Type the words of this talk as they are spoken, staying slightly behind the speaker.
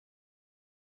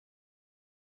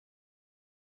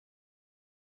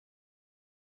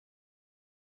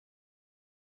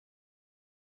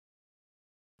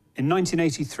In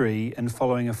 1983, and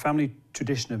following a family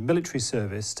tradition of military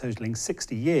service totalling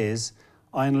 60 years,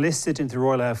 I enlisted into the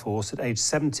Royal Air Force at age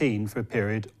 17 for a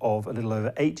period of a little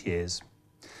over 8 years.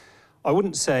 I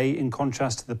wouldn't say, in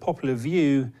contrast to the popular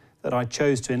view, that I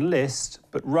chose to enlist,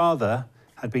 but rather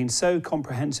had been so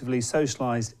comprehensively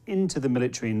socialised into the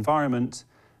military environment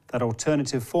that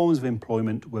alternative forms of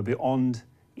employment were beyond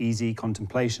easy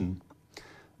contemplation.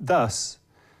 Thus,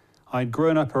 I'd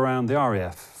grown up around the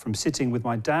RAF, from sitting with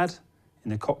my dad in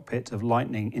the cockpit of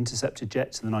Lightning interceptor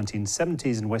jets in the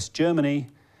 1970s in West Germany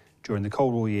during the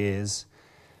Cold War years,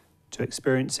 to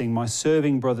experiencing my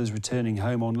serving brothers returning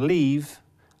home on leave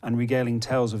and regaling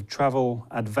tales of travel,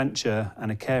 adventure,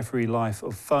 and a carefree life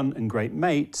of fun and great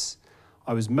mates.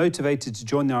 I was motivated to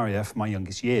join the RAF in my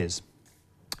youngest years.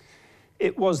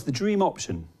 It was the dream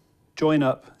option: join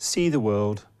up, see the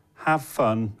world, have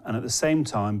fun, and at the same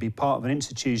time be part of an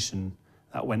institution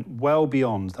that went well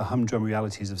beyond the humdrum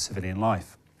realities of civilian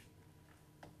life.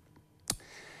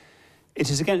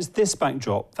 It is against this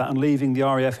backdrop that, on leaving the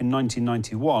RAF in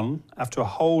 1991, after a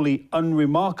wholly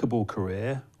unremarkable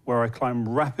career where I climbed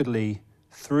rapidly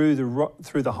through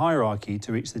the hierarchy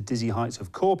to reach the dizzy heights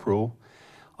of corporal,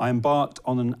 I embarked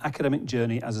on an academic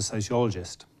journey as a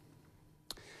sociologist.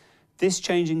 This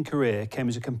change in career came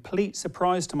as a complete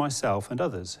surprise to myself and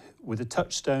others, with a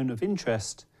touchstone of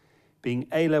interest being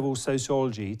A-level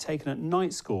sociology taken at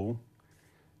night school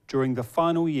during the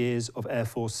final years of Air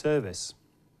Force service.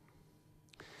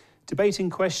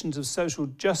 Debating questions of social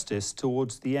justice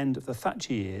towards the end of the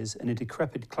Thatcher years in a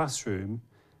decrepit classroom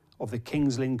of the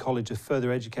King's Lynn College of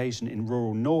Further Education in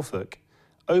rural Norfolk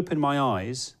opened my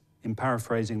eyes, in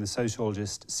paraphrasing the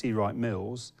sociologist C. Wright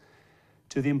Mills,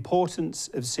 to the importance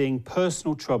of seeing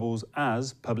personal troubles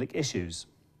as public issues.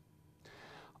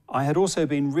 I had also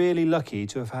been really lucky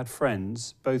to have had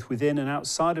friends, both within and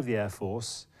outside of the Air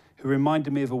Force, who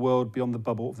reminded me of a world beyond the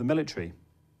bubble of the military.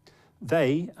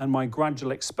 They, and my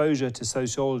gradual exposure to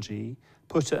sociology,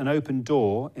 put at an open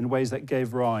door in ways that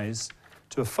gave rise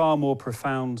to a far more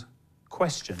profound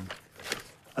question,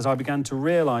 as I began to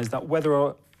realise that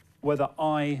whether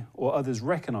I or others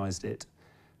recognised it,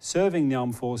 serving the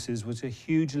armed forces was a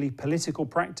hugely political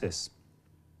practice.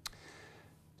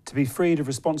 To be freed of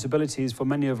responsibilities for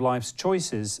many of life's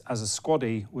choices as a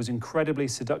squaddie was incredibly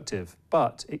seductive,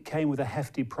 but it came with a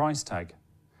hefty price tag.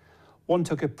 One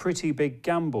took a pretty big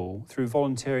gamble through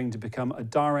volunteering to become a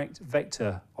direct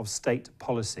vector of state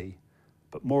policy,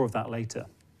 but more of that later.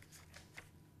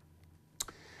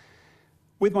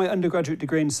 With my undergraduate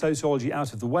degree in sociology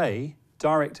out of the way,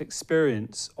 direct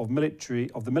experience of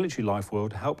the military life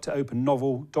world helped to open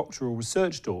novel doctoral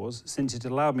research doors, since it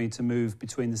allowed me to move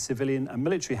between the civilian and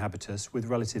military habitus with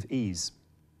relative ease.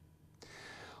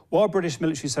 While British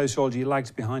military sociology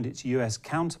lagged behind its US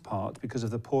counterpart because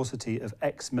of the paucity of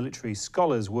ex-military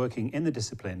scholars working in the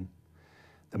discipline,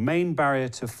 the main barrier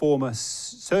to former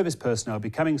service personnel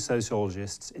becoming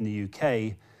sociologists in the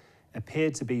UK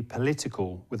appeared to be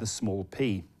political with a small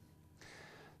p.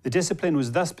 The discipline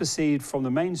was thus perceived from the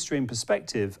mainstream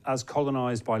perspective as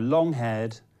colonised by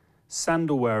long-haired,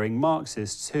 sandal-wearing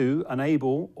Marxists who,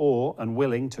 unable or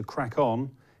unwilling to crack on,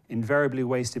 invariably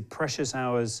wasted precious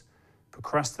hours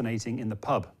procrastinating in the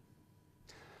pub.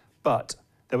 But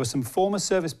there were some former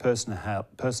service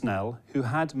personnel who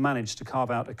had managed to carve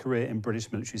out a career in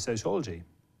British military sociology,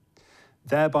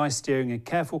 thereby steering a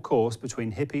careful course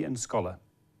between hippie and scholar.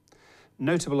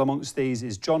 Notable amongst these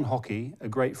is John Hockey, a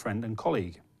great friend and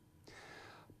colleague.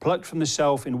 Plucked from the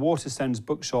shelf in Waterstone's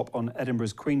bookshop on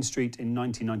Edinburgh's Queen Street in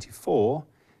 1994,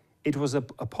 it was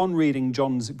upon reading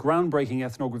John's groundbreaking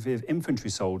ethnography of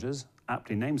infantry soldiers,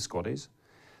 aptly named squaddies,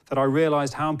 that I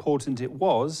realised how important it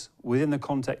was, within the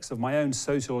context of my own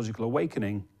sociological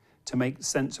awakening, to make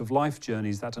sense of life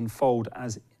journeys that unfold,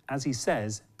 as he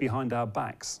says, behind our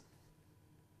backs.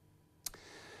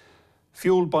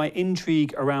 Fueled by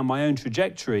intrigue around my own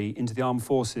trajectory into the armed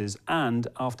forces and,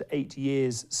 after 8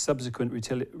 years' subsequent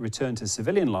return to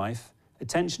civilian life,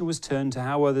 attention was turned to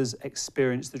how others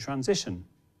experienced the transition.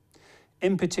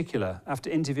 In particular, after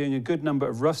interviewing a good number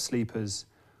of rough sleepers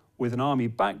with an army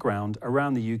background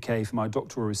around the UK for my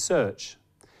doctoral research,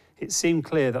 it seemed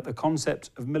clear that the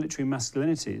concept of military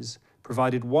masculinities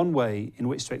provided one way in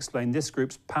which to explain this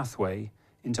group's pathway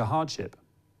into hardship.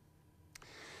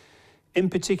 In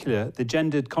particular, the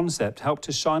gendered concept helped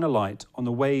to shine a light on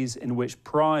the ways in which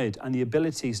pride and the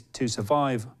ability to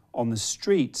survive on the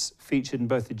streets featured in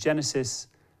both the genesis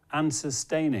and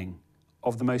sustaining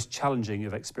of the most challenging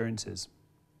of experiences.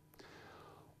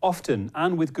 Often,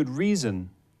 and with good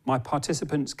reason, my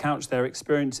participants couched their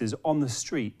experiences on the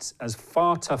streets as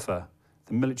far tougher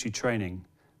than military training,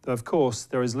 though of course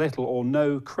there is little or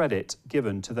no credit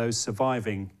given to those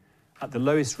surviving at the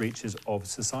lowest reaches of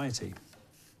society.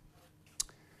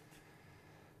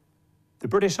 The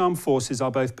British Armed Forces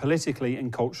are both politically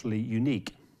and culturally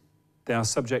unique. They are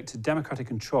subject to democratic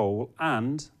control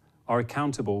and are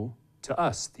accountable to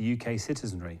us, the UK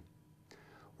citizenry.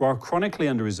 While chronically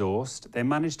under-resourced, they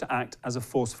manage to act as a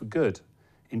force for good,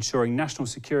 ensuring national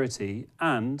security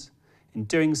and, in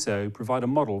doing so, provide a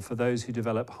model for those who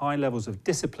develop high levels of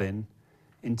discipline,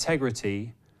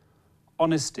 integrity,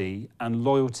 honesty and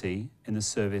loyalty in the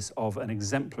service of an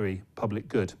exemplary public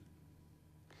good.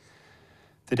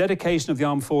 The dedication of the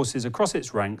armed forces across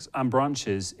its ranks and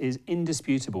branches is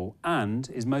indisputable and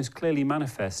is most clearly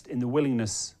manifest in the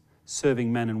willingness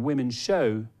serving men and women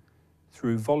show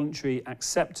through voluntary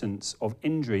acceptance of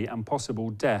injury and possible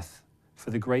death for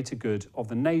the greater good of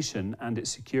the nation and its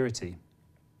security.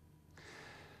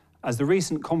 As the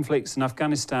recent conflicts in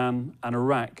Afghanistan and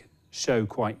Iraq show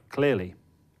quite clearly,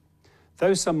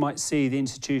 though some might see the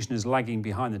institution as lagging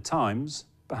behind the times,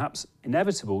 perhaps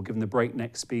inevitable given the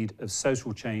breakneck speed of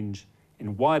social change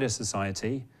in wider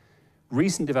society,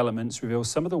 recent developments reveal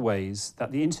some of the ways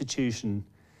that the institution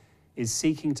is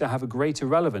seeking to have a greater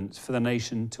relevance for the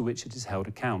nation to which it is held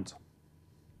account.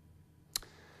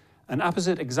 An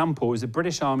apposite example is the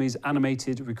British Army's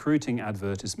animated recruiting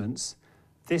advertisements,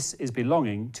 "This is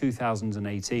Belonging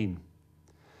 2018.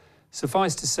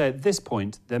 Suffice to say at this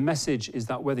point, their message is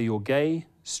that whether you're gay,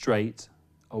 straight,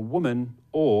 a woman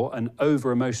or an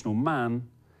over-emotional man,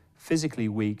 physically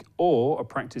weak or a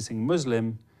practicing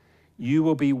Muslim, you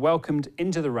will be welcomed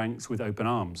into the ranks with open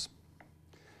arms.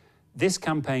 This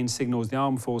campaign signals the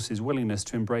armed forces' willingness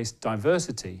to embrace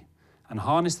diversity and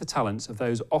harness the talents of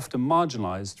those often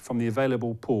marginalised from the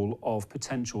available pool of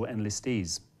potential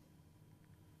enlistees.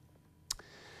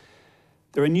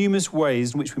 There are numerous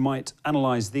ways in which we might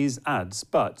analyse these ads,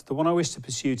 but the one I wish to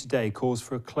pursue today calls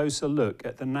for a closer look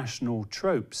at the national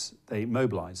tropes they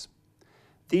mobilise.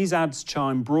 These ads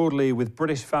chime broadly with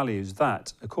British values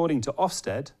that, according to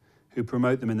Ofsted, who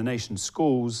promote them in the nation's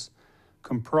schools,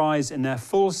 comprise in their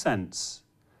full sense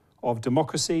of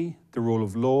democracy, the rule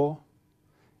of law,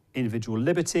 individual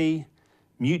liberty,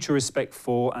 mutual respect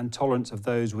for and tolerance of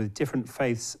those with different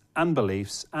faiths and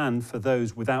beliefs, and for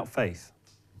those without faith.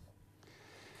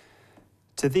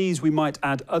 To these we might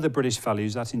add other British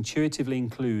values that intuitively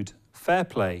include fair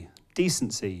play,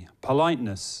 decency,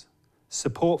 politeness,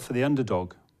 support for the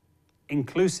underdog,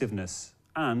 inclusiveness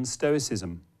and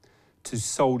stoicism, to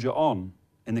soldier on,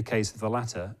 in the case of the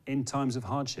latter, in times of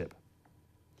hardship.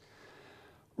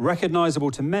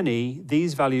 Recognisable to many,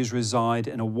 these values reside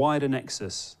in a wider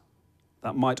nexus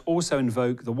that might also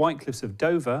invoke the White Cliffs of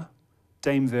Dover,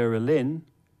 Dame Vera Lynn,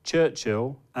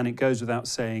 Churchill, and it goes without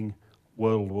saying,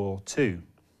 World War II.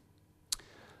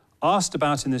 Asked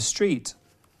about in the street,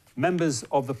 members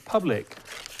of the public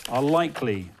are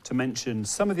likely to mention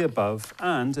some of the above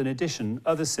and, in addition,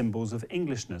 other symbols of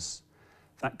Englishness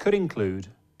that could include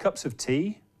cups of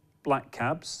tea, black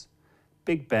cabs,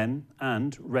 Big Ben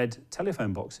and red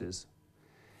telephone boxes.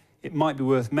 It might be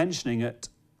worth mentioning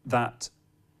that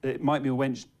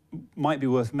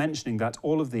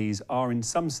all of these are in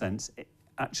some sense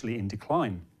actually in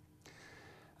decline.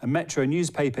 A Metro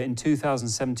newspaper in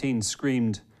 2017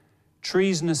 screamed,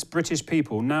 "Treasonous British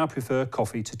people now prefer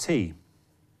coffee to tea."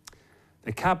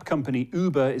 The cab company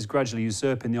Uber is gradually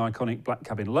usurping the iconic black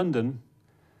cab in London.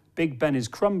 Big Ben is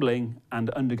crumbling and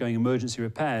undergoing emergency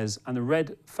repairs, and the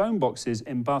red phone boxes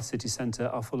in Bath city centre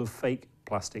are full of fake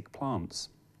plastic plants.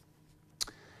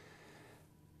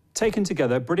 Taken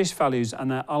together, British values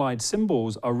and their allied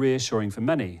symbols are reassuring for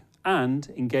many and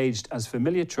engaged as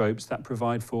familiar tropes that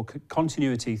provide for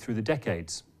continuity through the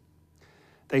decades.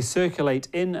 They circulate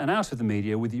in and out of the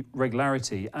media with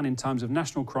regularity and in times of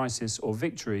national crisis or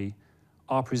victory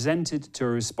are presented to a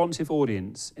responsive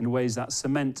audience in ways that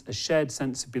cement a shared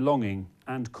sense of belonging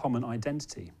and common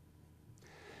identity.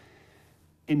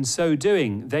 In so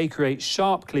doing, they create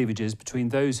sharp cleavages between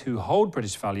those who hold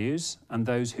British values and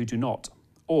those who do not,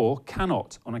 or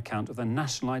cannot on account of their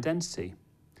national identity.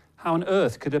 How on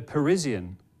earth could a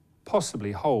Parisian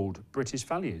possibly hold British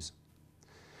values?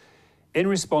 In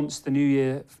response to the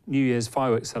New Year's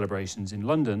fireworks celebrations in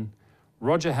London,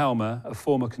 Roger Helmer, a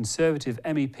former Conservative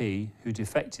MEP who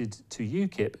defected to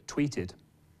UKIP, tweeted,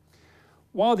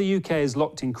 "While the UK is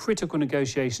locked in critical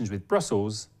negotiations with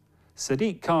Brussels,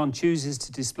 Sadiq Khan chooses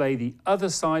to display the other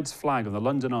side's flag on the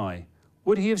London Eye.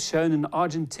 Would he have shown an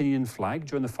Argentinian flag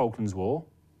during the Falklands War?"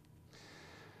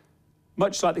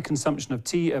 Much like the consumption of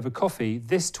tea over coffee,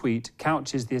 this tweet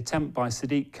couches the attempt by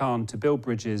Sadiq Khan to build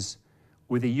bridges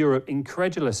with a Europe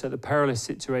incredulous at the perilous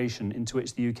situation into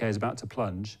which the UK is about to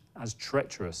plunge, as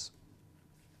treacherous.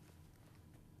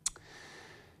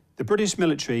 The British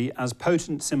military, as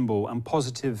potent symbol and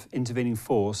positive intervening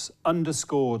force,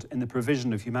 underscored in the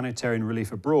provision of humanitarian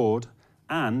relief abroad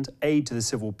and aid to the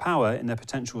civil power in their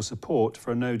potential support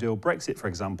for a no-deal Brexit, for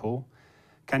example,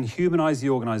 can humanise the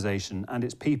organisation and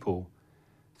its people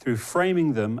through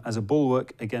framing them as a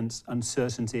bulwark against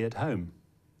uncertainty at home.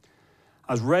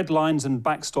 As red lines and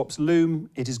backstops loom,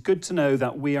 it is good to know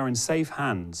that we are in safe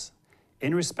hands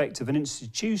in respect of an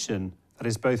institution that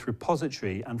is both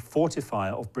repository and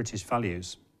fortifier of British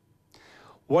values.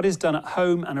 What is done at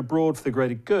home and abroad for the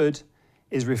greater good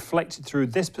is reflected through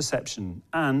this perception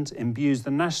and imbues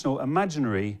the national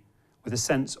imaginary with a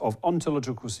sense of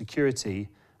ontological security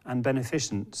and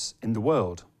beneficence in the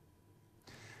world.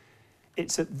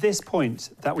 It's at this point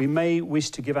that we may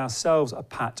wish to give ourselves a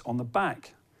pat on the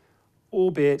back,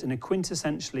 albeit in a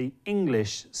quintessentially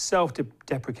English,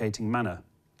 self-deprecating manner.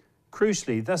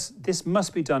 Crucially, this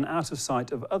must be done out of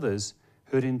sight of others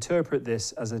who would interpret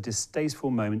this as a distasteful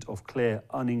moment of clear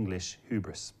un-English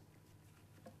hubris.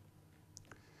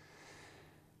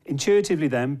 Intuitively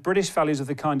then, British values of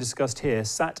the kind discussed here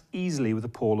sat easily with the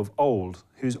Paul of old,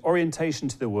 whose orientation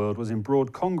to the world was in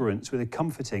broad congruence with a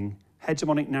comforting,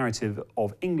 hegemonic narrative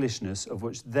of Englishness of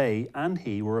which they and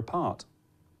he were a part.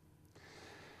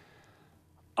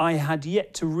 I had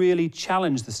yet to really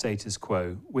challenge the status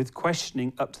quo, with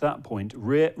questioning up to that point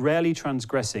rarely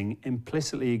transgressing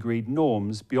implicitly agreed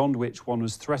norms beyond which one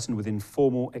was threatened with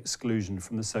informal exclusion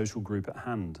from the social group at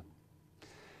hand.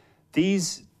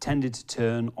 These tended to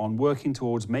turn on working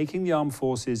towards making the armed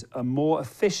forces a more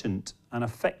efficient and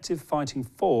effective fighting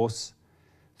force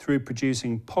through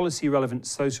producing policy-relevant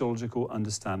sociological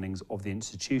understandings of the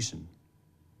institution.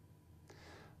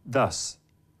 Thus,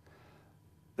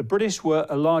 the British were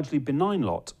a largely benign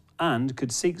lot and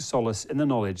could seek solace in the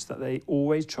knowledge that they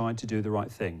always tried to do the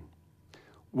right thing.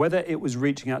 Whether it was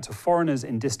reaching out to foreigners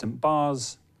in distant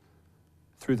bars,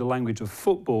 through the language of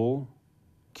football,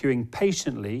 queuing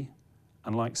patiently,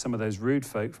 unlike some of those rude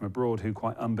folk from abroad who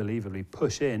quite unbelievably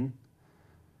push in,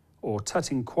 or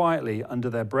tutting quietly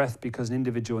under their breath because an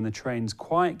individual in the train's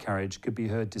quiet carriage could be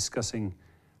heard discussing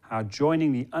how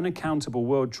joining the unaccountable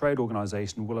World Trade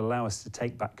Organization will allow us to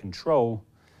take back control,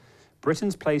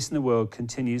 Britain's place in the world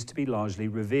continues to be largely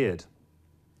revered.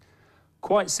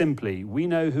 Quite simply, we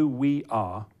know who we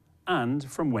are and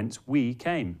from whence we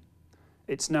came.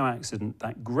 It's no accident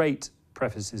that great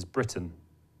prefaces Britain.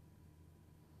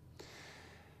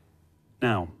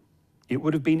 Now, it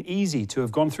would have been easy to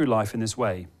have gone through life in this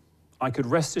way. I could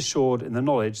rest assured in the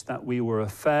knowledge that we were a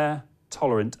fair,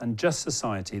 tolerant and just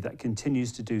society that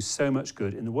continues to do so much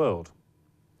good in the world.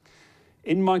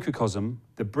 In microcosm,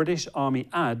 the British Army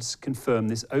ads confirm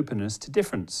this openness to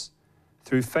difference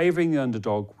through favouring the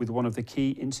underdog with one of the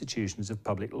key institutions of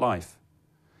public life.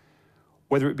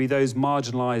 Whether it be those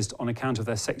marginalised on account of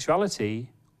their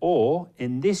sexuality or,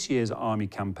 in this year's Army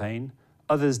campaign,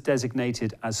 others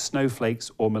designated as snowflakes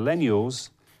or millennials,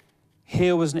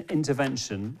 here was an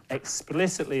intervention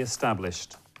explicitly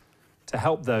established to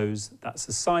help those that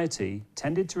society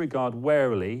tended to regard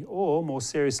warily or, more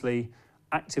seriously,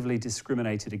 actively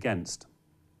discriminated against.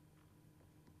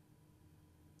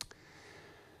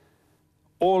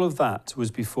 All of that was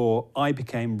before I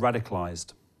became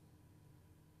radicalised.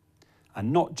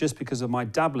 And not just because of my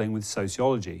dabbling with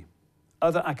sociology.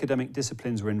 Other academic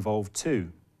disciplines were involved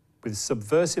too, with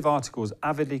subversive articles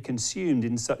avidly consumed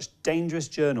in such dangerous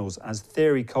journals as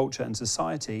Theory, Culture and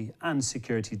Society and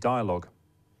Security Dialogue.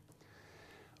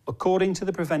 According to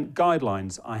the Prevent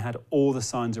guidelines, I had all the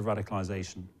signs of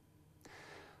radicalisation.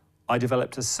 I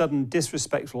developed a sudden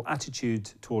disrespectful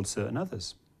attitude towards certain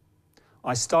others.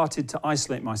 I started to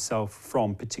isolate myself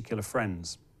from particular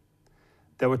friends.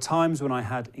 There were times when I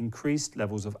had increased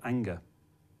levels of anger.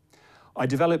 I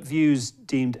developed views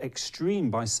deemed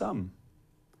extreme by some.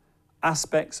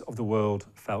 Aspects of the world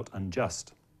felt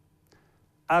unjust.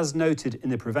 As noted in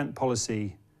the Prevent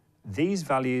policy, these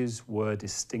values were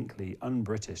distinctly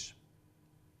un-British.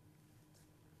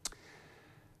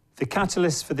 The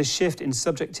catalyst for this shift in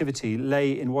subjectivity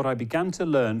lay in what I began to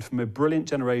learn from a brilliant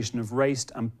generation of race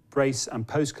and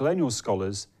post-colonial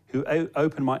scholars who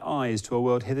opened my eyes to a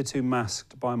world hitherto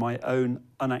masked by my own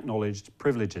unacknowledged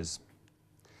privileges.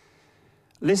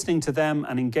 Listening to them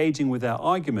and engaging with their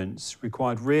arguments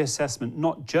required reassessment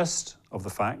not just of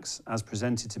the facts as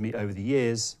presented to me over the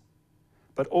years,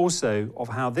 but also of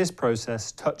how this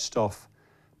process touched off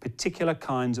particular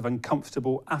kinds of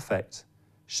uncomfortable affect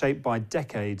shaped by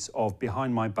decades of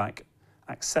behind-my-back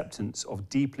acceptance of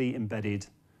deeply embedded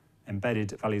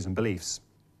values and beliefs.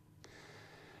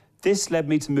 This led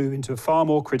me to move into a far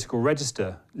more critical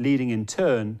register, leading in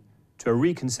turn to a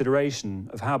reconsideration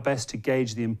of how best to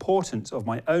gauge the importance of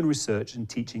my own research and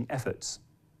teaching efforts.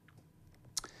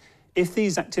 If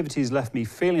these activities left me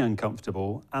feeling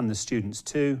uncomfortable, and the students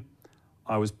too,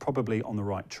 I was probably on the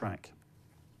right track.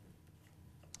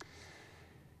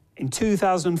 In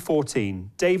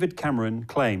 2014, David Cameron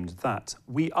claimed that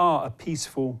we are a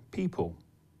peaceful people,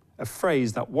 a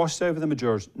phrase that washed over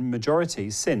the majority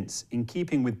since, in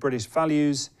keeping with British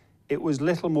values, it was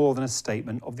little more than a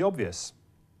statement of the obvious.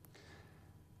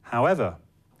 However,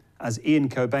 as Ian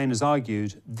Cobain has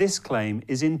argued, this claim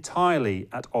is entirely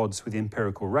at odds with the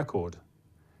empirical record.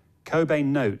 Cobain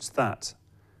notes that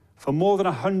for more than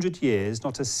 100 years,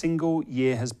 not a single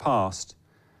year has passed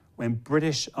when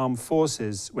Britain's armed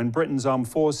forces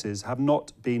have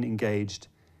not been engaged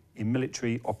in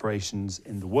military operations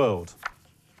in the world.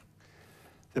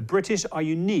 The British are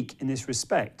unique in this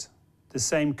respect. The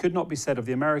same could not be said of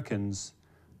the Americans,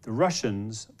 the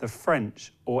Russians, the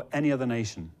French, or any other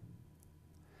nation.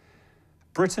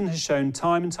 Britain has shown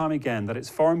time and time again that its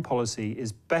foreign policy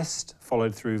is best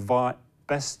followed through via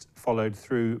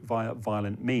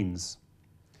violent means.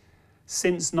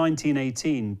 Since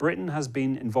 1918, Britain has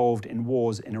been involved in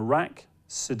wars in Iraq,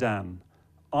 Sudan,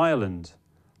 Ireland,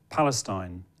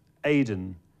 Palestine,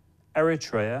 Aden,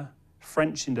 Eritrea,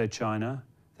 French Indochina,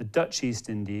 the Dutch East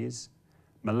Indies,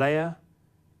 Malaya,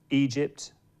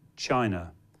 Egypt,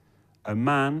 China,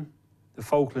 Oman, the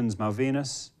Falklands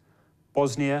Malvinas,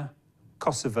 Bosnia,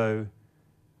 Kosovo,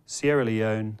 Sierra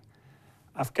Leone,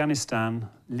 Afghanistan,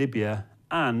 Libya,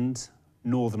 and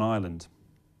Northern Ireland.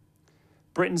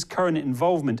 Britain's current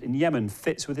involvement in Yemen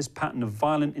fits with this pattern of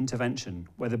violent intervention,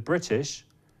 where the British,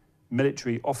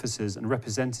 military officers and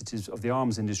representatives of the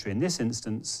arms industry in this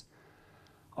instance,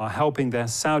 are helping their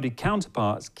Saudi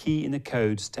counterparts key in the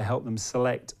codes to help them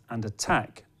select and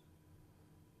attack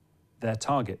their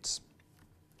targets.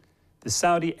 The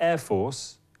Saudi Air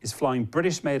Force is flying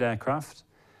British-made aircraft,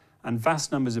 and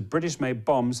vast numbers of British-made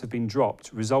bombs have been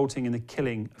dropped, resulting in the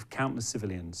killing of countless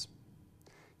civilians.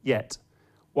 Yet,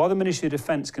 while the Ministry of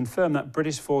Defence confirmed that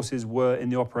British forces were in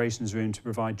the operations room to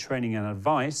provide training and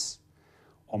advice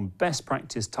on best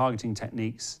practice targeting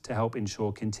techniques to help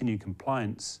ensure continued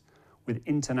compliance with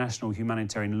international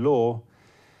humanitarian law,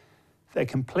 their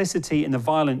complicity in the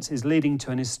violence is leading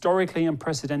to an historically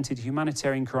unprecedented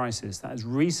humanitarian crisis that has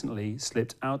recently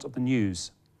slipped out of the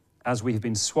news, as we have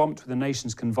been swamped with the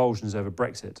nation's convulsions over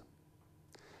Brexit.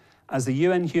 As the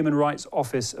UN Human Rights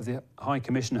Office of the High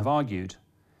Commission have argued,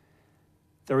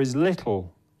 there is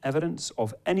little evidence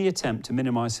of any attempt to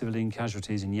minimise civilian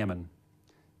casualties in Yemen.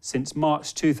 Since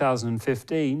March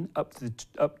 2015 up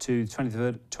to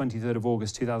 23rd of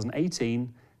August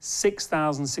 2018,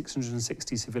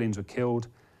 6,660 civilians were killed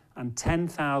and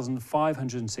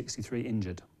 10,563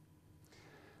 injured.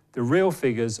 The real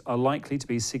figures are likely to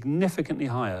be significantly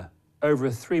higher. Over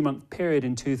a 3-month period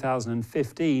in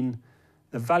 2015,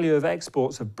 the value of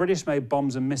exports of British-made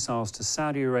bombs and missiles to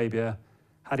Saudi Arabia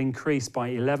had increased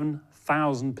by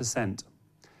 11,000%,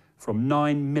 from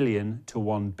 9 million to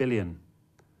 1 billion.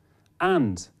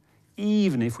 And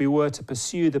even if we were to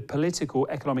pursue the political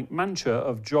economic mantra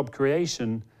of job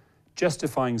creation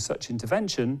justifying such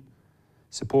intervention,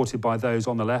 supported by those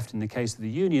on the left in the case of the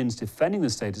unions defending the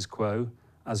status quo,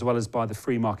 as well as by the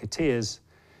free marketeers,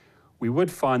 we would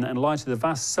find that in light of the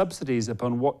vast subsidies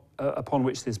upon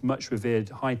which this much revered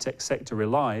high-tech sector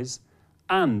relies,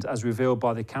 and as revealed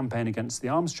by the campaign against the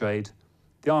arms trade,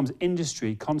 the arms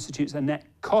industry constitutes a net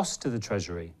cost to the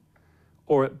Treasury,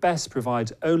 or at best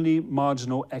provides only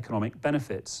marginal economic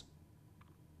benefits.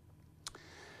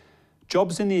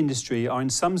 Jobs in the industry are in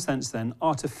some sense then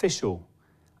artificial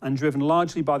and driven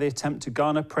largely by the attempt to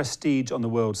garner prestige on the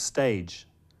world stage.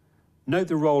 Note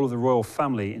the role of the royal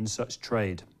family in such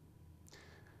trade.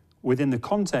 Within the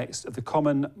context of the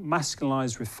common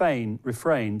masculinized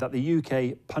refrain that the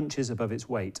UK punches above its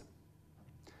weight.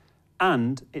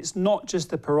 And it's not just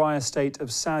the pariah state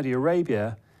of Saudi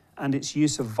Arabia and its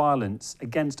use of violence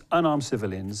against unarmed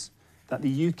civilians that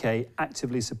the UK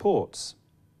actively supports.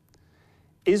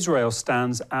 Israel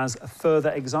stands as a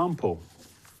further example.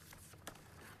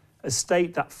 A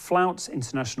state that flouts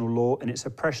international law in its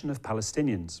oppression of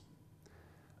Palestinians.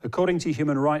 According to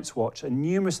Human Rights Watch and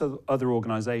numerous other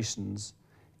organisations,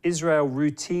 Israel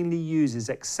routinely uses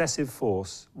excessive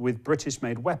force with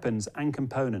British-made weapons and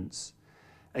components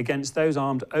against those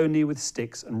armed only with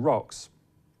sticks and rocks.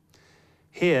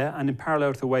 Here, and in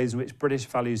parallel to the ways in which British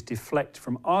values deflect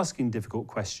from asking difficult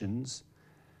questions,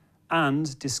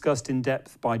 and discussed in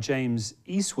depth by James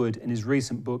Eastwood in his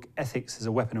recent book, Ethics as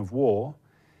a Weapon of War,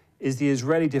 is the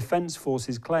Israeli Defense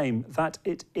Forces claim that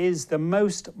it is the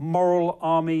most moral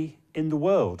army in the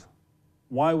world.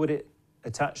 Why would it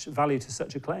attach value to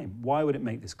such a claim? Why would it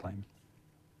make this claim?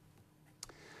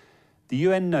 The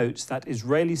UN notes that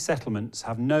Israeli settlements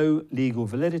have no legal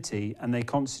validity and they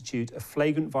constitute a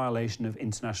flagrant violation of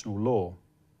international law.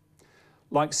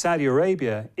 Like Saudi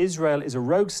Arabia, Israel is a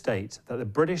rogue state that the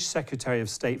British Secretary of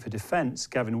State for Defence,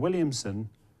 Gavin Williamson,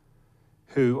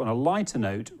 who, on a lighter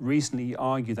note, recently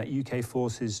argued that UK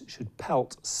forces should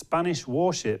pelt Spanish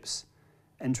warships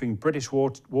entering British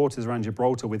waters around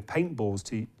Gibraltar with paintballs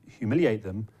to humiliate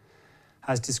them,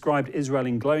 has described Israel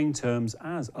in glowing terms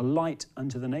as a light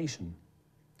unto the nation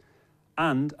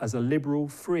and as a liberal,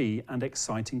 free and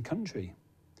exciting country.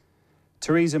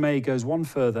 Theresa May goes one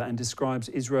further and describes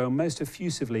Israel most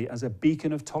effusively as a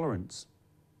beacon of tolerance.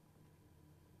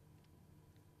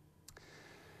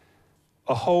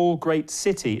 A whole great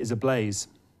city is ablaze.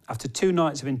 After 2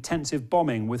 nights of intensive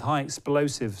bombing with high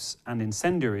explosives and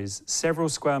incendiaries, several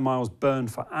square miles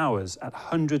burned for hours at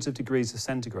hundreds of degrees of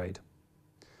centigrade.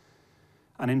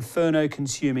 An inferno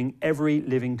consuming every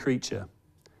living creature.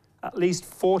 At least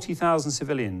 40,000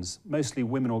 civilians, mostly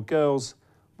women or girls,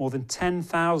 more than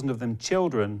 10,000 of them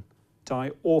children,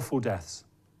 die awful deaths.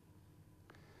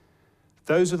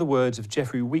 Those are the words of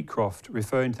Geoffrey Wheatcroft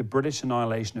referring to the British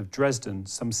annihilation of Dresden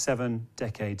some 7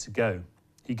 decades ago.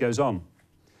 He goes on,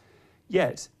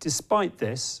 "Yet, despite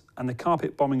this and the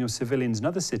carpet bombing of civilians in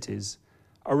other cities,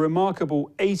 a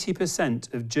remarkable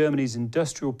 80% of Germany's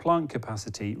industrial plant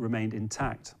capacity remained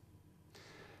intact.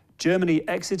 Germany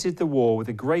exited the war with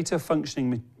a greater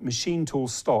functioning machine tool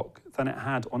stock than it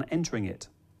had on entering it.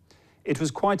 It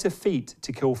was quite a feat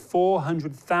to kill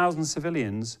 400,000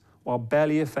 civilians while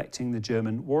barely affecting the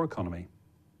German war economy."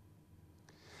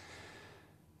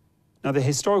 Now, the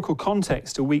historical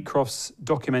context to Wheatcroft's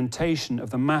documentation of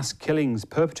the mass killings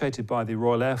perpetrated by the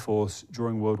Royal Air Force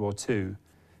during World War II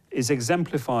is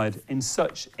exemplified in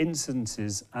such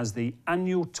instances as the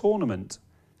annual tournament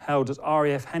held at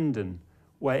RAF Hendon,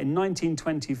 where in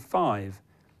 1925,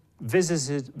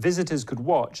 visitors could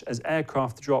watch as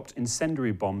aircraft dropped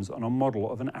incendiary bombs on a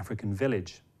model of an African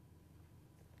village.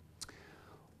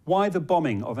 Why the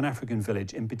bombing of an African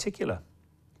village in particular?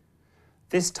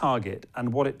 This target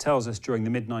and what it tells us during the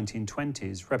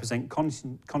mid-1920s represent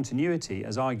continuity,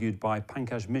 as argued by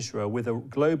Pankaj Mishra, with a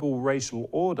global racial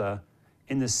order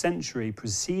in the century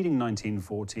preceding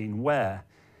 1914, where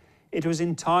it was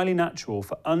entirely natural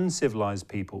for uncivilized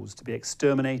peoples to be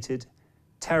exterminated,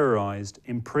 terrorized,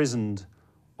 imprisoned,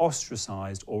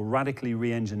 ostracized, or radically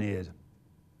re-engineered.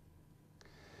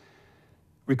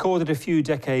 Recorded a few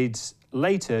decades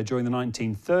later, during the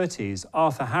 1930s,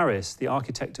 Arthur Harris, the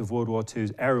architect of World War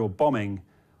II's aerial bombing,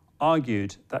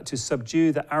 argued that to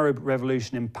subdue the Arab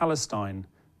Revolution in Palestine,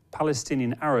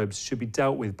 Palestinian Arabs should be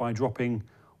dealt with by dropping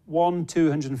one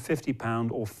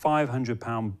 250-pound or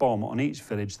 500-pound bomb on each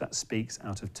village that speaks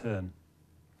out of turn.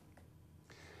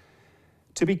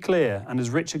 To be clear, and as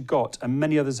Richard Gott and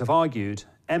many others have argued,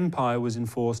 empire was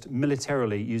enforced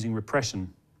militarily using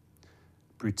repression.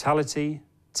 Brutality,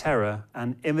 terror,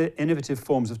 and innovative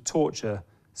forms of torture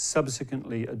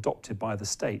subsequently adopted by the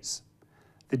states.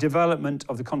 The development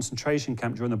of the concentration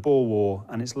camp during the Boer War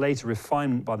and its later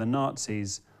refinement by the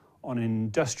Nazis on an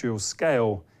industrial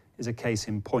scale is a case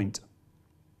in point.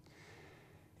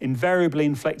 Invariably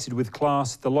inflected with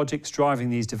class, the logics driving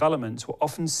these developments were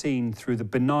often seen through the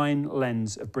benign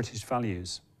lens of British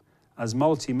values, as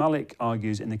Multi Malik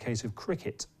argues in the case of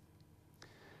cricket.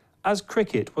 As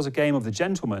cricket was a game of the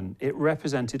gentleman, it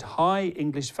represented high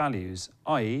English values,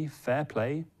 i.e. fair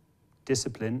play,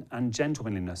 discipline and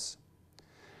gentlemanliness.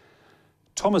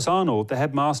 Thomas Arnold, the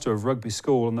headmaster of Rugby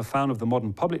School and the founder of the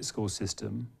modern public school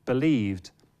system, believed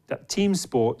that team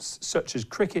sports such as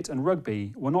cricket and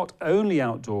rugby were not only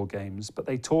outdoor games, but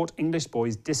they taught English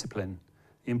boys discipline,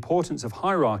 the importance of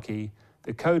hierarchy,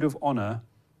 the code of honour,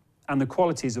 and the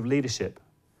qualities of leadership.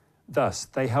 Thus,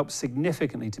 they helped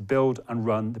significantly to build and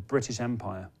run the British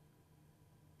Empire.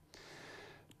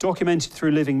 Documented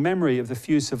through living memory of the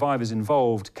few survivors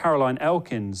involved, Caroline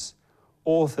Elkins,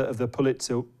 author of the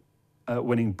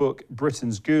Pulitzer-winning book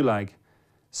Britain's Gulag,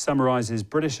 summarises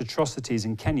British atrocities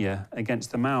in Kenya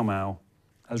against the Mau Mau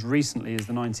as recently as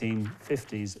the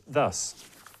 1950s thus.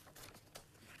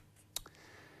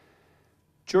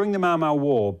 During the Mau Mau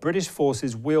War, British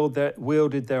forces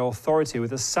wielded their authority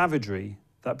with a savagery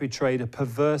that betrayed a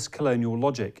perverse colonial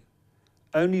logic.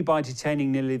 Only by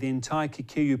detaining nearly the entire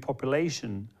Kikuyu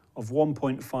population of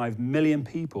 1.5 million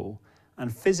people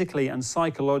and physically and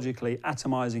psychologically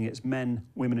atomizing its men,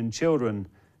 women and children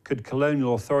could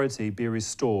colonial authority be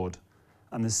restored,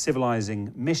 and the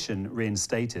civilising mission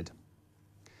reinstated.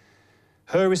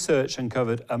 Her research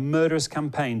uncovered a murderous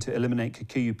campaign to eliminate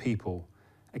Kikuyu people,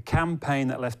 a campaign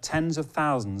that left tens of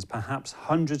thousands, perhaps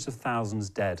hundreds of thousands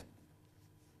dead.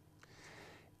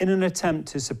 In an attempt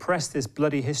to suppress this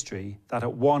bloody history that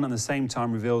at one and the same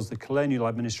time reveals the colonial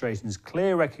administration's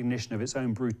clear recognition of its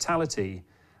own brutality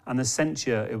and the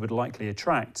censure it would likely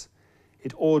attract,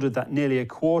 it ordered that nearly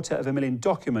 250,000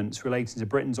 documents relating to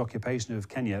Britain's occupation of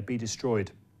Kenya be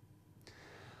destroyed.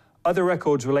 Other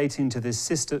records relating to this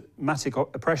systematic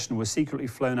oppression were secretly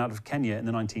flown out of Kenya in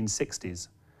the 1960s,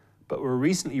 but were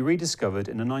recently rediscovered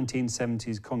in a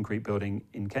 1970s concrete building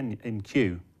in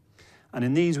Kew. And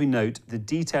in these we note the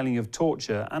detailing of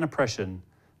torture and oppression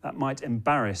that might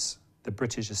embarrass the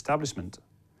British establishment.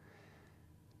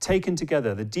 Taken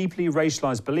together, the deeply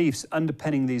racialised beliefs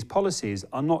underpinning these policies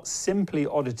are not simply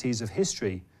oddities of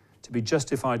history to be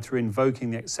justified through invoking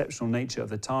the exceptional nature of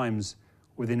the times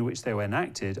within which they were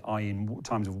enacted, i.e. in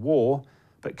times of war,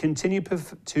 but continue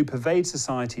to pervade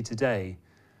society today,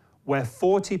 where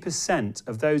 40%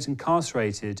 of those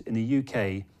incarcerated in the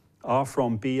UK are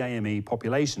from BAME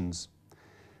populations.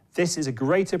 This is a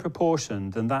greater proportion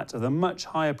than that of the much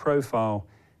higher profile,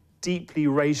 deeply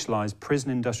racialised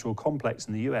prison industrial complex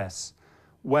in the US,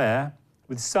 where,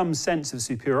 with some sense of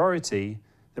superiority,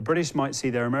 the British might see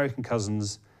their American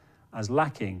cousins as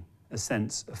lacking a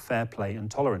sense of fair play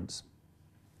and tolerance.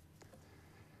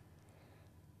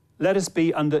 Let us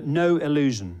be under no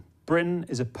illusion. Britain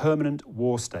is a permanent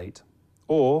war state,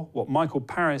 or what Michael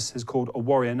Paris has called a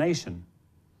warrior nation.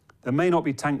 There may not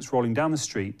be tanks rolling down the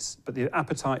streets, but the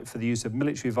appetite for the use of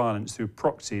military violence through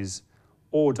proxies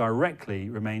or directly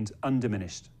remains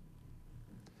undiminished.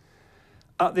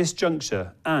 At this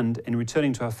juncture, and in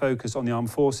returning to our focus on the armed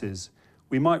forces,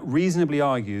 we might reasonably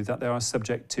argue that they are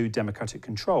subject to democratic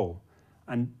control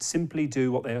and simply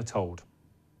do what they are told.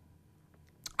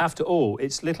 After all,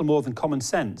 it's little more than common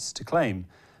sense to claim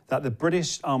that the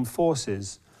British armed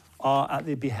forces are at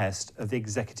the behest of the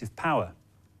executive power.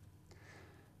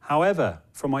 However,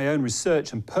 from my own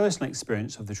research and personal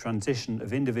experience of the transition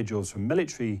of individuals from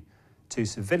military to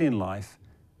civilian life,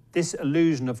 this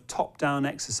illusion of top-down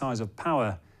exercise of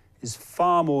power is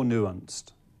far more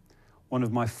nuanced. One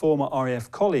of my former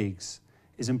RAF colleagues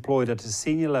is employed at a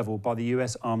senior level by the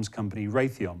US arms company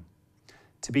Raytheon.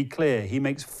 To be clear, he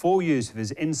makes full use of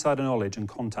his insider knowledge and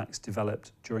contacts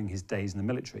developed during his days in the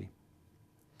military.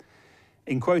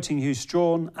 In quoting Hugh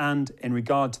Strawn and in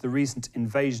regard to the recent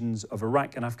invasions of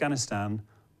Iraq and Afghanistan,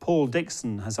 Paul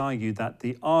Dixon has argued that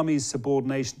the Army's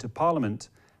subordination to Parliament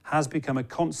has become a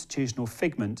constitutional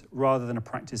figment rather than a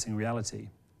practising reality.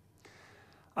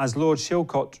 As Lord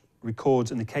Shilcott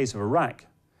records in the case of Iraq,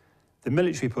 the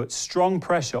military put strong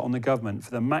pressure on the government for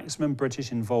the maximum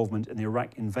British involvement in the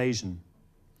Iraq invasion.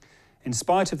 In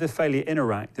spite of the failure in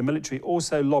Iraq, the military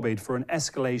also lobbied for an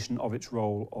escalation of its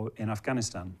role in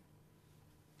Afghanistan.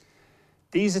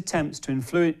 These attempts to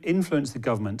influence the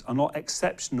government are not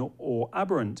exceptional or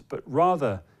aberrant, but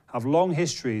rather have long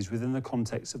histories within the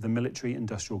context of the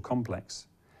military-industrial complex.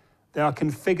 They are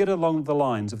configured along the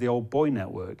lines of the old boy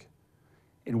network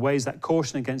in ways that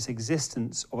caution against the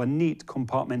existence of a neat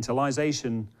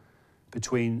compartmentalisation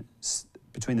between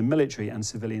the military and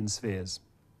civilian spheres.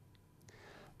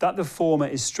 That the former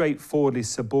is straightforwardly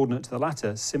subordinate to the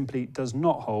latter simply does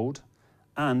not hold,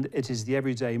 and it is the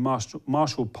everyday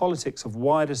martial politics of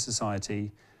wider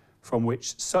society from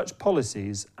which such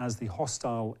policies as the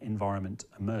hostile environment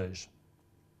emerge.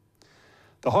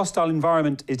 The hostile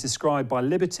environment is described by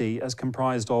Liberty as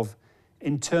comprised of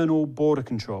internal border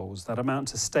controls that amount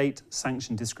to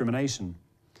state-sanctioned discrimination.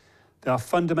 They are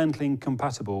fundamentally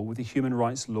incompatible with the human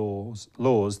rights laws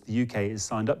the UK is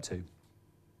signed up to.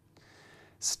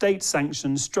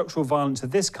 State-sanctioned structural violence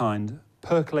of this kind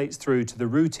percolates through to the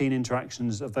routine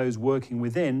interactions of those working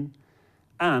within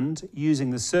and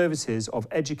using the services of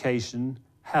education,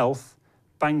 health,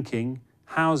 banking,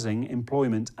 housing,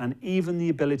 employment, and even the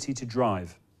ability to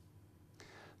drive.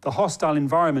 The hostile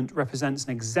environment represents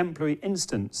an exemplary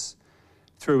instance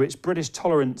through which British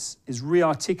tolerance is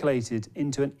re-articulated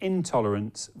into an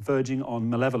intolerance verging on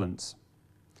malevolence.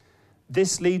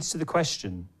 This leads to the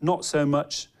question, not so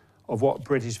much of what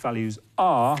British values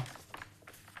are,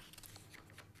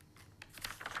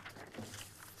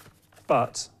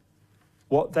 but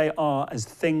what they are as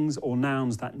things or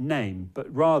nouns that name,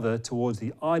 but rather towards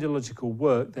the ideological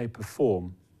work they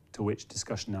perform, to which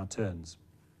discussion now turns.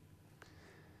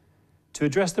 To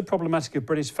address the problematic of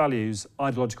British values'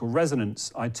 ideological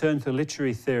resonance, I turn to the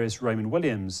literary theorist Raymond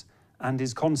Williams and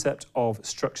his concept of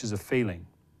structures of feeling.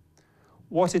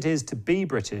 What it is to be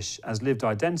British as lived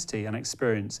identity and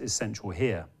experience is central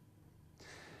here.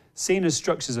 Seen as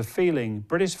structures of feeling,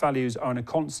 British values are in a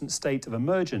constant state of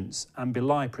emergence and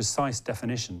belie precise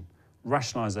definition,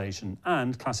 rationalisation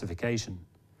and classification.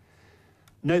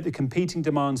 Note the competing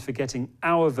demands for getting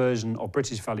our version of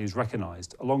British values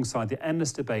recognised, alongside the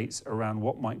endless debates around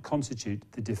what might constitute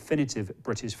the definitive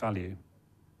British value.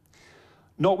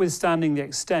 Notwithstanding the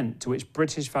extent to which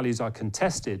British values are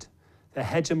contested, their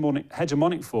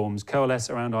hegemonic forms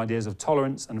coalesce around ideas of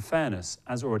tolerance and fairness,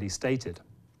 as already stated.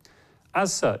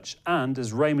 As such, and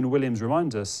as Raymond Williams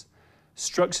reminds us,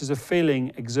 structures of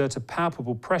feeling exert a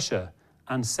palpable pressure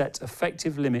and set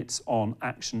effective limits on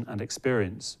action and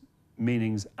experience,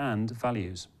 meanings and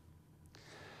values.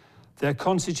 They are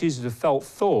constituted of felt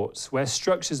thoughts where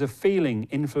structures of feeling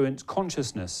influence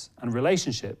consciousness and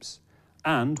relationships,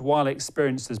 and, while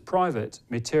experienced as private,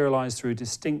 materialise through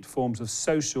distinct forms of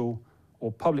social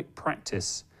or public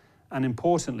practice, and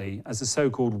importantly, as the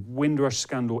so-called Windrush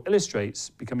scandal illustrates,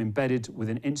 become embedded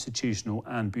within institutional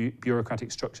and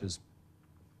bureaucratic structures.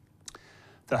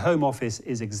 The Home Office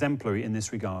is exemplary in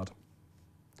this regard.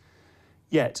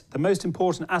 Yet, the most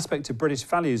important aspect of British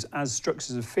values as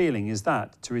structures of feeling is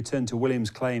that, to return to Williams'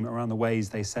 claim around the ways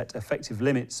they set effective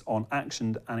limits on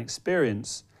action and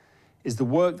experience, is the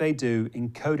work they do in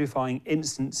codifying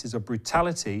instances of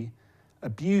brutality,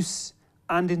 abuse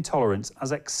and intolerance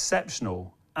as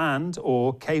exceptional and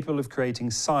or capable of creating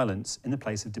silence in the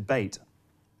place of debate.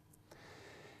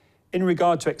 In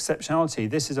regard to exceptionality,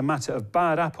 this is a matter of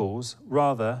bad apples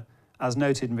rather, as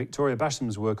noted in Victoria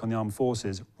Basham's work on the armed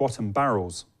forces, rotten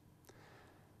barrels.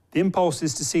 The impulse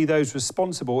is to see those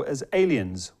responsible as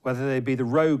aliens, whether they be the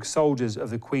rogue soldiers of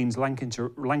the Queen's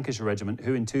Lancashire Regiment,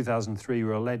 who in 2003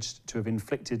 were alleged to have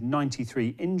inflicted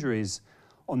 93 injuries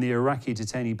on the Iraqi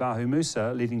detainee Bahu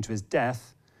Musa, leading to his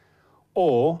death,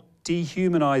 or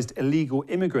dehumanised illegal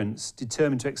immigrants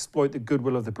determined to exploit the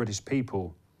goodwill of the British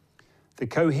people. The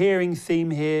cohering theme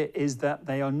here is that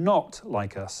they are not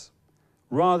like us.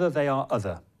 Rather, they are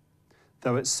other,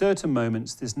 though at certain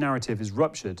moments this narrative is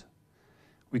ruptured.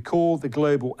 Recall the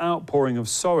global outpouring of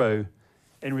sorrow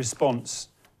in response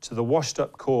to the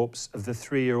washed-up corpse of the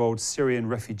 3-year-old Syrian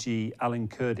refugee Alan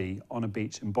Kurdi on a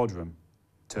beach in Bodrum,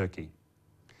 Turkey.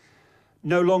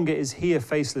 No longer is he a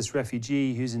faceless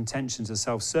refugee whose intentions are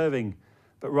self-serving,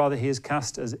 but rather he is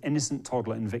cast as innocent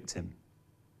toddler and victim.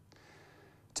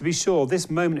 To be sure, this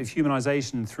moment of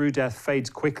humanisation through death fades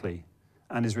quickly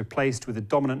and is replaced with a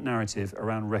dominant narrative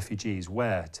around refugees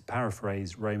where, to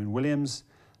paraphrase Raymond Williams,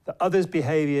 the other's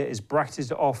behaviour is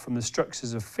bracketed off from the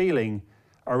structures of feeling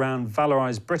around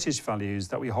valorised British values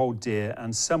that we hold dear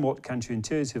and somewhat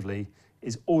counterintuitively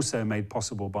is also made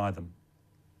possible by them.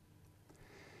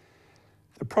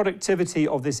 The productivity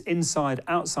of this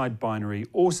inside-outside binary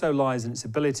also lies in its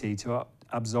ability to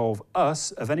absolve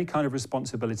us of any kind of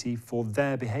responsibility for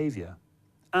their behaviour.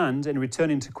 And in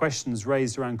returning to questions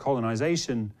raised around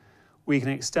colonisation, we can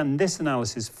extend this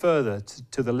analysis further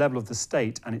to the level of the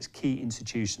state and its key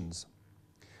institutions.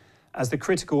 As the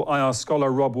critical IR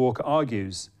scholar Rob Walker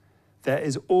argues, there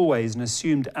is always an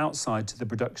assumed outside to the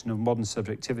production of modern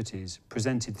subjectivities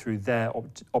presented through their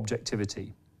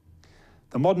objectivity.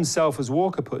 The modern self, as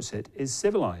Walker puts it, is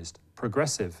civilised,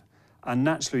 progressive, and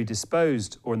naturally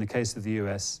disposed, or in the case of the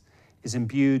US, is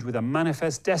imbued with a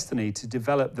manifest destiny to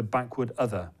develop the backward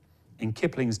other, in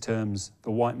Kipling's terms,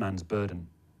 the white man's burden.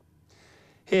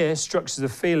 Here, structures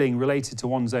of feeling related to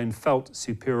one's own felt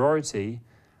superiority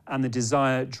and the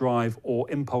desire, drive,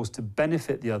 or impulse to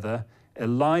benefit the other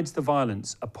elides the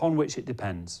violence upon which it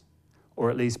depends, or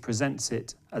at least presents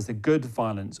it as the good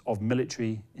violence of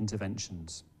military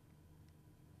interventions.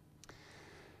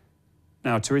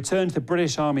 Now, to return to the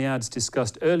British Army ads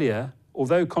discussed earlier,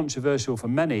 although controversial for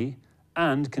many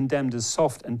and condemned as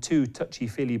soft and too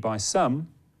touchy-feely by some,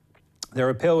 their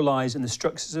appeal lies in the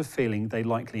structures of feeling they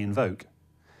likely invoke.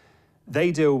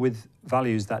 They deal with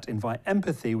values that invite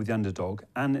empathy with the underdog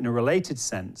and, in a related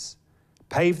sense,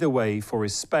 pave the way for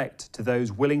respect to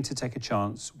those willing to take a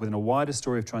chance within a wider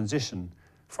story of transition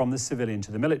from the civilian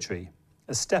to the military,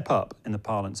 a step up in the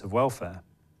parlance of welfare.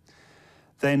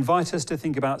 They invite us to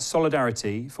think about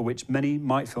solidarity for which many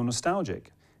might feel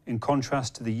nostalgic, in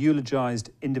contrast to the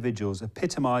eulogised individuals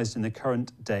epitomised in the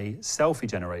current-day selfie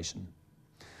generation.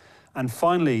 And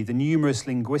finally, the numerous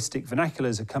linguistic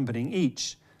vernaculars accompanying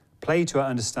each play to our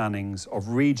understandings of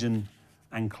region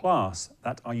and class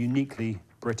that are uniquely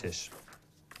British.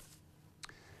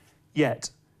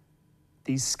 Yet,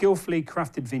 these skillfully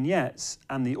crafted vignettes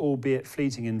and the albeit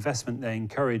fleeting investment they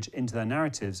encourage into their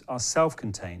narratives are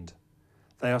self-contained.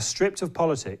 They are stripped of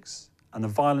politics and the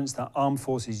violence that armed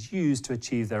forces use to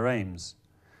achieve their aims.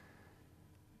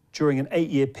 During an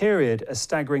 8-year period, a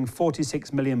staggering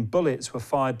 46 million bullets were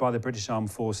fired by the British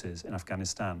Armed Forces in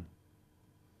Afghanistan.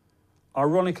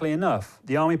 Ironically enough,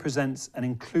 the army presents an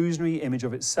inclusionary image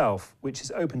of itself, which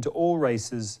is open to all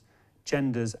races,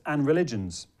 genders, and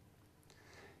religions.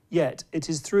 Yet, it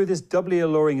is through this doubly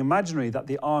alluring imaginary that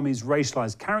the army's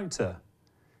racialised character,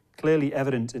 clearly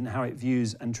evident in how it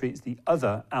views and treats the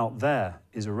other out there,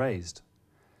 is erased.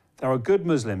 There are good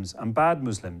Muslims and bad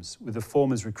Muslims, with the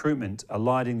former's recruitment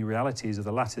eliding the realities of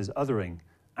the latter's othering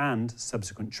and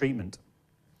subsequent treatment.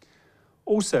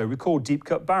 Also, recall Deep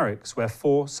Cut Barracks, where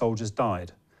 4 soldiers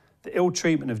died, the ill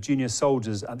treatment of junior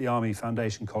soldiers at the Army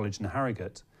Foundation College in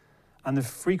Harrogate, and the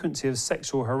frequency of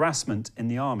sexual harassment in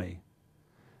the army.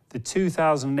 The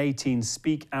 2018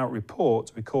 Speak Out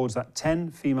report records that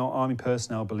 10 female army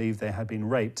personnel believe they had been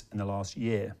raped in the last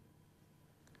year.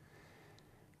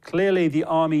 Clearly, the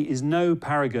army is no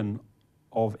paragon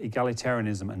of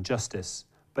egalitarianism and justice,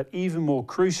 but even more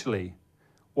crucially,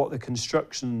 what the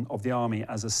construction of the army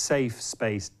as a safe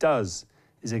space does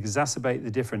is exacerbate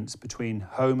the difference between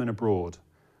home and abroad.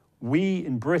 We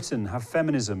in Britain have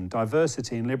feminism,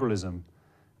 diversity and liberalism.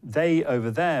 They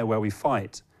over there where we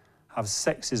fight have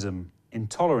sexism,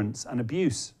 intolerance and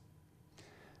abuse.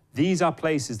 These are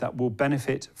places that will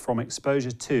benefit from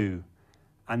exposure to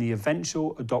and the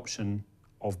eventual adoption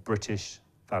of British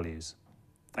values.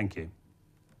 Thank you.